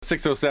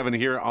6:07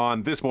 here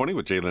on This Morning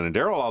with Jalen and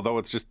Daryl, although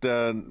it's just,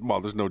 there's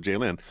no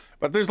Jalen.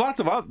 But there's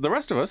lots of the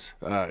rest of us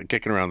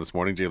kicking around this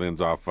morning.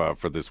 Jalen's off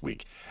for this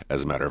week,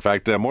 as a matter of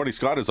fact. Morty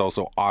Scott is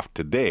also off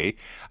today.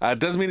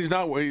 Doesn't mean he's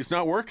not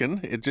working.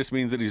 It just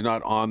means that he's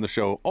not on the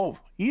show. Oh,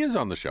 he is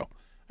on the show,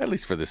 at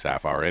least for this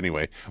half hour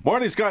anyway.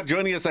 Morty Scott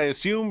joining us, I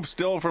assume,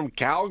 still from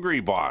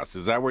Calgary, boss.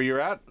 Is that where you're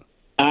at?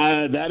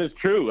 That is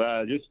true.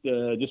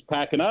 Just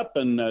packing up,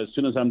 and as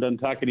soon as I'm done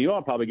talking to you,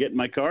 I'll probably get in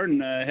my car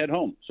and head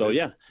home. So,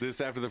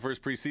 This after the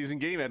first preseason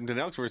game, Edmonton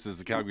Elks versus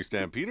the Calgary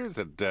Stampeders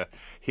that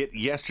hit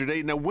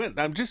yesterday. Now,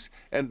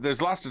 and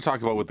there's lots to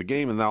talk about with the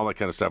game and all that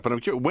kind of stuff, but I'm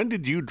curious, when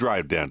did you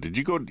drive down? Did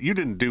you go? You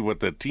didn't do what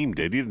the team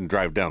did. You didn't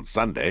drive down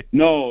Sunday.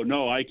 No,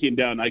 I came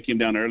down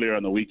earlier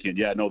on the weekend.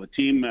 Yeah, no, the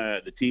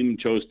team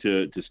chose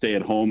to stay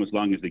at home as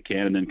long as they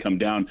can and then come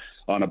down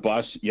on a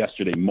bus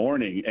yesterday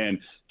morning, and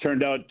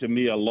turned out to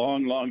be a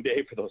long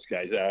day for those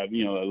guys. A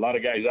lot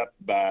of guys up.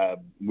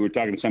 We were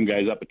talking to some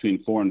guys up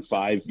between 4 and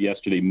 5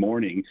 yesterday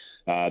morning.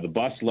 The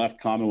bus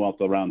left Commonwealth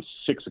around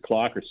 6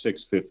 o'clock or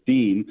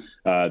 6:15.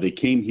 They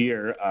came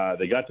here.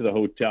 They got to the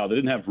hotel. They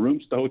didn't have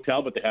rooms at the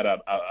hotel, but they had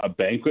a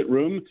banquet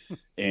room,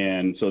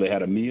 and so they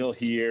had a meal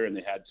here, and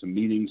they had some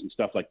meetings and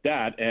stuff like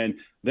that. And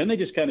then they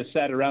just kind of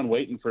sat around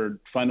waiting to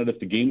find out if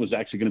the game was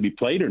actually going to be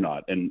played or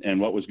not, and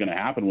what was going to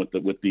happen with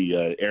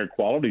the air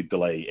quality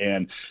delay.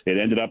 And it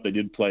ended up they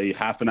did play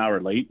half an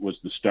hour late was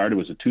the start. It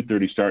was a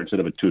 2:30 start instead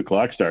of a 2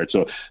 o'clock start.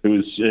 So it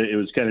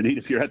was kind of neat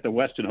if you're at the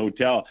Westin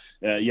Hotel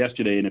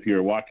yesterday, and if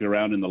you're walking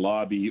around in the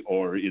lobby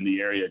or in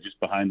the area just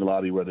behind the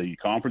lobby where the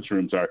conference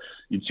rooms are,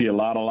 you'd see a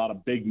lot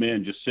of big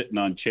men just sitting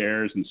on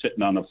chairs and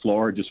sitting on the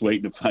floor just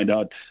waiting to find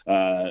out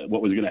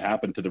what was going to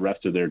happen to the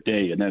rest of their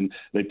day. And then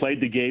they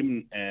played the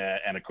game,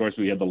 and of course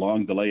we had the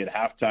long delay at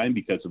halftime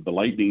because of the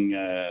lightning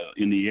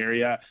in the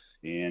area.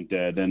 And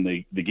then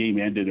the game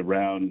ended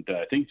around,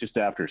 I think, just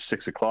after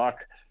 6 o'clock.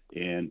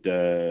 And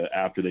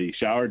after they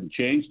showered and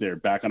changed, they're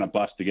back on a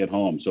bus to get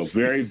home. So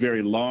very,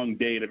 very long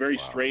day, and a very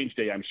strange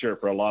day, I'm sure,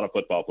 for a lot of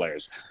football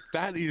players.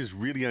 That is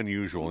really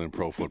unusual in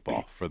pro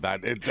football. For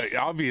that,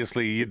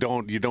 obviously, you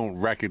don't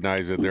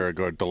recognize that there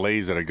are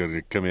delays that are going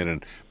to come in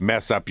and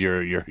mess up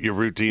your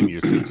routine,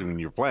 your system, and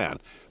your plan.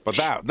 But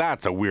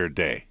that's a weird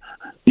day.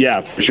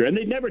 Yeah, for sure. And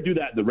they never do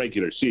that in the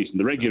regular season.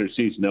 The regular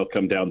season, they'll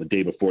come down the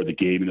day before the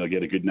game, and they'll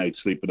get a good night's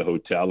sleep at the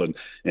hotel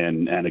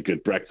and a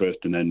good breakfast,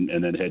 and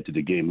then head to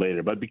the game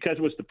later. But because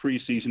it was the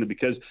preseason and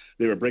because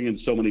they were bringing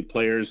so many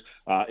players,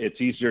 it's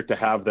easier to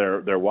have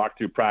their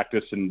walkthrough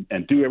practice and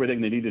do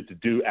everything they needed to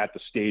do at the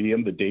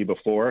stadium the day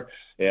before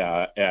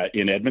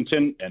in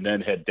Edmonton, and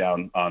then head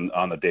down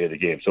on the day of the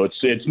game. So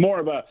it's more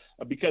of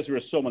because there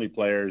are so many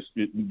players,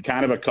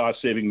 kind of a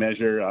cost-saving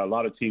measure. A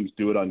lot of teams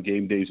do it on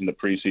game days in the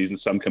preseason.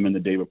 Some come in the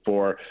day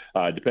before,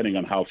 depending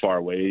on how far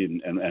away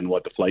and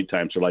what the flight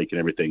times are like and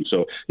everything.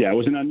 So, yeah, it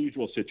was an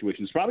unusual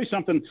situation. It's probably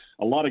something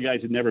a lot of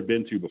guys had never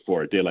been through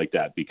before, a day like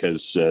that,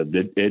 because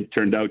it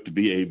turned out to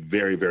be a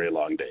very, very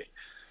long day.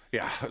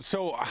 Yeah.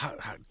 So,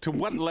 to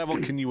what level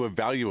can you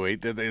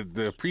evaluate?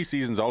 The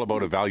preseason's all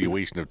about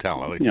evaluation of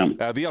talent.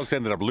 The Elks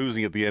ended up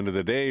losing at the end of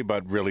the day,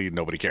 but really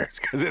nobody cares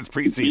because it's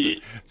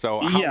preseason.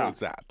 So, how was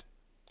that?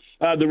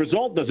 The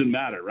result doesn't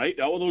matter, right?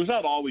 Well, the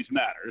result always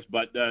matters,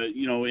 but,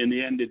 in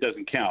the end, it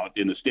doesn't count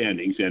in the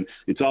standings, and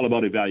it's all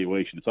about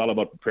evaluation. It's all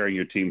about preparing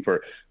your team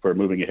for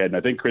moving ahead. And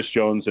I think Chris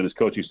Jones and his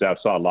coaching staff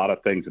saw a lot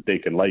of things that they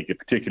can like,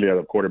 particularly out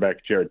of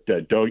quarterback Jarrett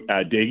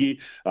Dagey,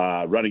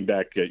 running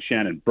back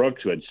Shannon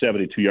Brooks, who had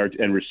 72 yards,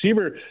 and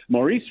receiver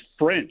Maurice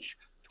French,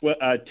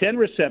 10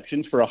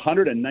 receptions for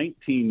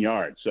 119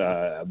 yards.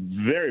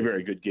 Very,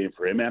 very good game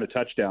for him, and a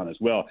touchdown as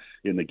well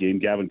in the game.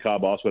 Gavin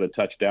Cobb also had a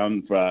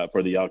touchdown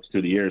for the Elks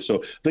through the air.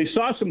 So they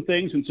saw some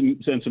things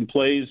and some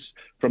plays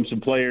from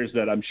some players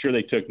that I'm sure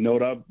they took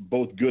note of,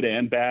 both good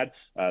and bad.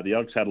 The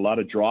Elks had a lot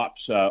of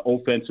drops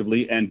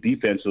offensively and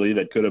defensively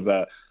that could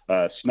have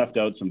snuffed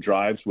out some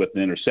drives with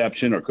an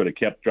interception or could have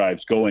kept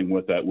drives going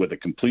with a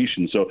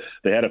completion. So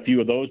they had a few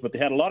of those, but they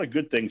had a lot of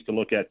good things to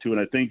look at too. And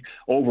I think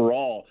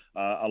overall,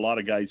 a lot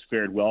of guys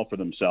fared well for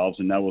themselves.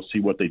 And now we'll see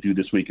what they do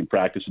this week in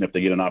practice and if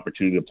they get an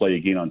opportunity to play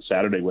again on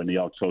Saturday when the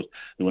Elks host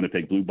the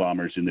Winnipeg Blue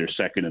Bombers in their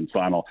second and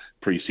final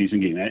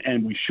preseason game.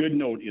 And we should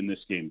note in this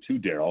game too,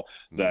 Daryl,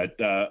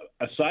 that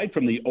aside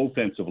from the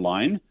offensive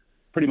line,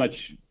 pretty much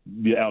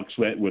the Elks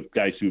went with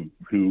guys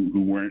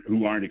who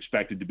aren't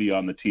expected to be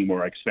on the team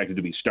or are expected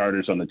to be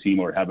starters on the team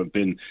or haven't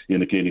been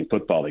in the Canadian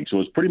Football League. So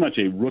it's pretty much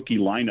a rookie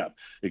lineup,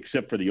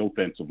 except for the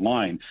offensive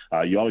line.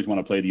 You always want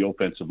to play the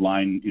offensive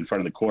line in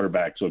front of the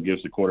quarterback, so it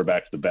gives the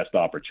quarterbacks the best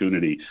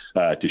opportunity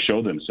to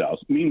show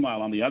themselves.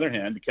 Meanwhile, on the other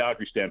hand, the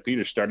Calgary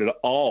Stampeders started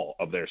all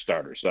of their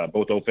starters,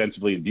 both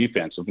offensively and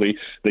defensively.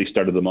 They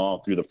started them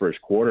all through the first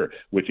quarter,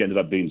 which ended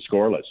up being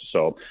scoreless.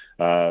 So,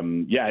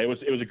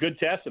 it was a good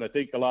test, and I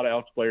think a lot of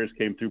Elks players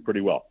came through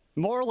pretty well.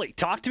 Morley,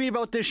 talk to me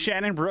about this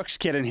Shannon Brooks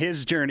kid and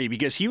his journey,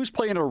 because he was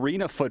playing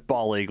Arena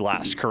Football League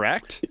last,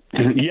 correct?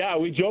 Yeah,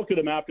 we joked with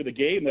him after the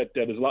game that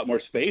there's a lot more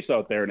space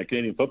out there in a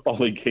Canadian Football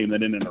League game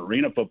than in an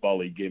Arena Football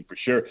League game for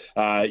sure.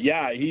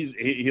 Yeah,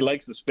 he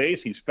likes the space.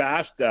 He's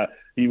fast.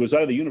 He was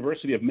out of the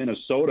University of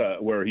Minnesota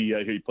where he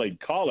played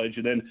college,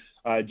 and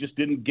then just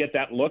didn't get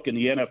that look in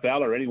the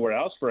NFL or anywhere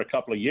else for a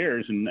couple of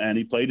years, and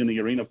he played in the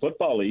Arena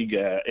Football League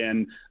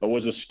and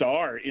was a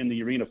star in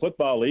the Arena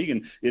Football League.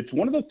 And it's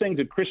one of the things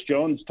that Chris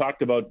Jones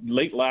talked about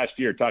late last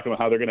year, talking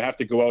about how they're going to have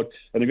to go out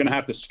and they're going to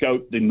have to scout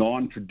the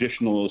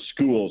non-traditional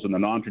schools and the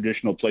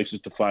non-traditional places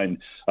to find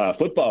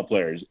football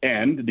players.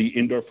 And the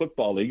Indoor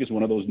Football League is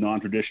one of those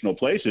non-traditional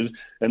places,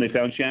 and they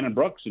found Shannon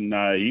Brooks, and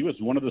he was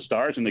one of the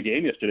stars in the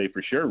game yesterday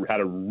for sure. Had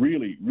a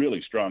really,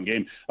 really strong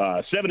game.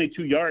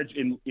 72 yards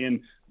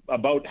in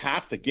about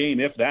half the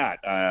game, if that,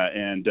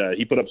 and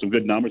he put up some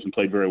good numbers and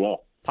played very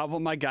well. How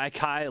about my guy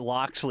Kai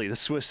Loxley, the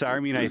Swiss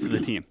Army knife for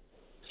the team?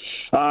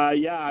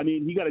 Yeah, I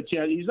mean, he got a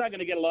chance. He's not going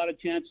to get a lot of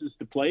chances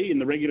to play in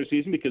the regular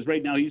season because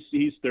right now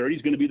he's third.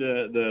 He's going to be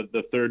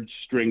the third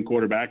string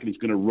quarterback, and he's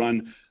going to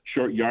run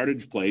short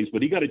yardage plays.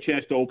 But he got a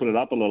chance to open it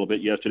up a little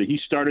bit yesterday. He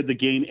started the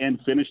game and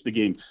finished the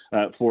game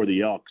for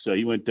the Elks. So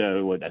he went,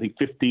 I think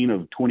 15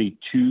 of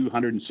 22,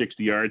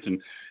 160 yards,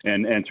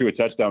 and threw a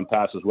touchdown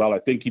pass as well. I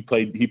think he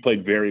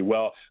played very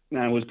well.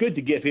 And it was good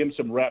to give him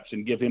some reps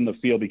and give him the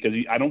feel because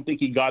I don't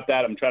think he got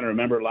that. I'm trying to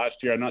remember last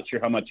year. I'm not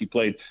sure how much he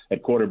played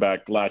at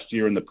quarterback last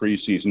year in the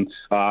preseason.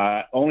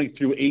 Only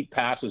threw 8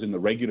 passes in the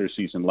regular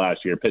season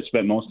last year. Pitt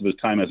spent most of his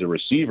time as a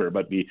receiver,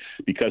 but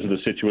because of the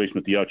situation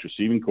with the Elks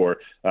receiving corps,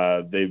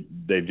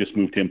 they've just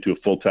moved him to a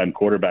full-time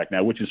quarterback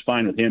now, which is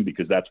fine with him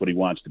because that's what he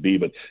wants to be.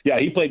 But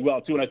yeah, he played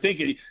well too. And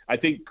I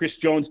think Chris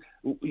Jones,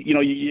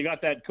 you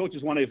got that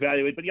coaches want to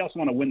evaluate, but you also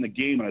want to win the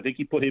game. And I think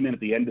he put him in at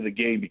the end of the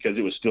game because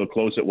it was still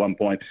close at one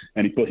point,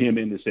 and he put him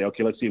in to say,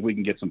 okay, let's see if we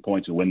can get some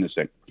points and win this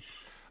thing.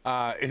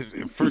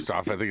 First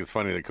off, I think it's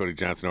funny that Cody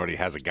Johnson already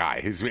has a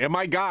guy. He's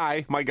my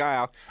guy.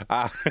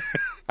 I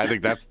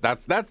think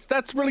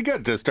that's really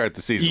good to start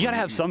the season. You got to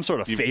have some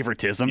sort of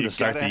favoritism to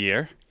start the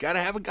year. Got to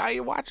have a guy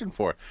you're watching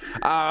for.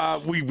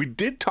 We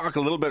did talk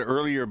a little bit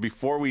earlier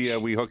before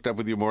we hooked up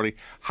with you, Morty.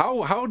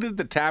 How did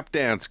the tap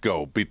dance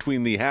go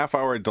between the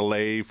half-hour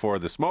delay for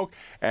the smoke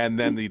and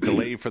then the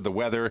delay for the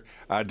weather?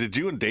 Did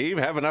you and Dave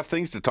have enough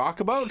things to talk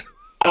about?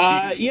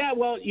 Yeah,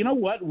 well, you know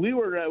what? We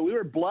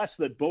were blessed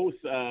that both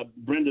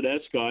Brendan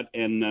Escott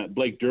and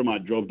Blake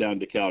Dermott drove down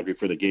to Calgary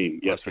for the game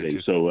yesterday.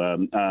 So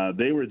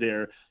they were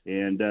there,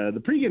 and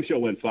the pregame show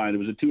went fine. It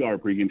was a 2-hour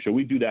pregame show.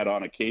 We do that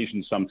on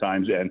occasion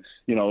sometimes, and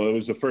it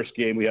was the first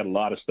game. We had a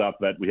lot of stuff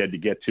that we had to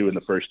get to in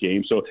the first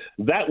game, so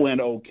that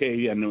went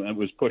okay, and it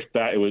was pushed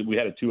back. We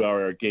had a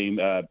 2-hour game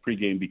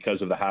pregame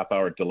because of the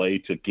half-hour delay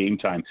to game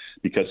time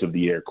because of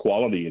the air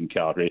quality in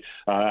Calgary.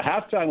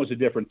 Halftime was a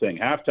different thing.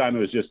 Halftime it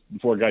was just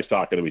 4 guys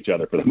talking to each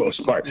other for the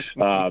most part. We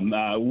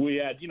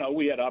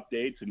had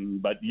updates,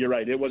 but you're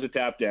right, it was a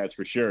tap dance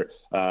for sure.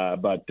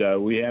 But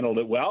we handled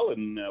it well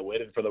and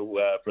waited for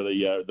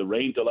the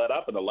rain to let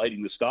up and the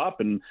lighting to stop,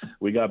 and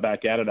we got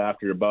back at it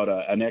after about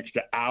an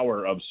extra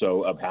hour of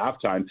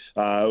halftime.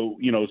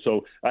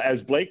 So as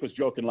Blake was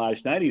joking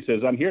last night, he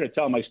says, "I'm here to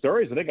tell my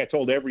stories. I think I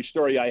told every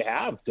story I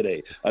have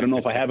today. I don't know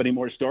if I have any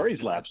more stories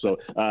left." So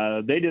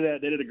they did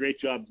a great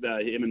job.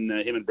 Him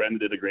and Brendan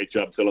did a great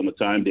job filling the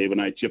time. Dave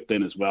and I chipped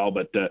in as well,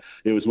 but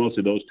it was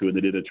mostly those two, and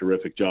they did a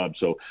terrific job.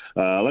 So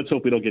let's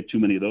hope we don't get too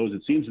many of those.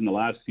 It seems in the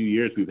last few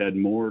years we've had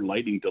more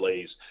lightning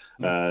delays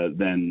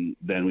than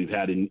we've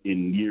had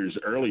in years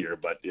earlier,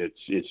 but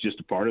it's just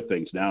a part of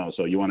things now.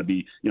 So you want to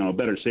be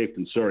better safe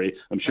than sorry.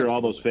 I'm sure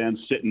all those fans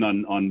sitting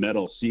on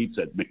metal seats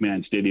at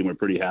McMahon Stadium were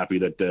pretty happy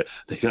that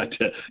they got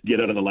to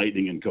get out of the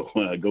lightning and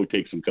go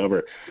take some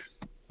cover.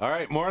 All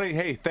right, Morty.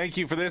 Hey, thank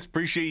you for this.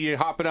 Appreciate you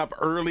hopping up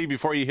early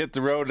before you hit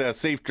the road.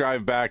 Safe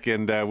drive back,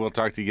 and we'll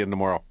talk to you again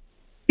tomorrow.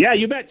 Yeah,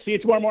 you bet. See you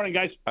tomorrow morning,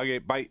 guys. Okay,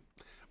 bye.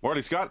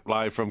 Morty Scott,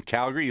 live from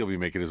Calgary. He'll be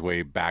making his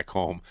way back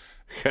home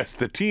because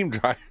the team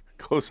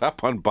goes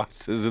up on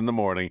buses in the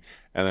morning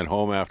and then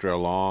home after a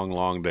long,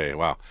 long day.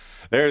 Wow.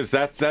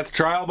 That's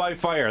trial by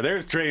fire.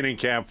 There's training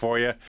camp for you.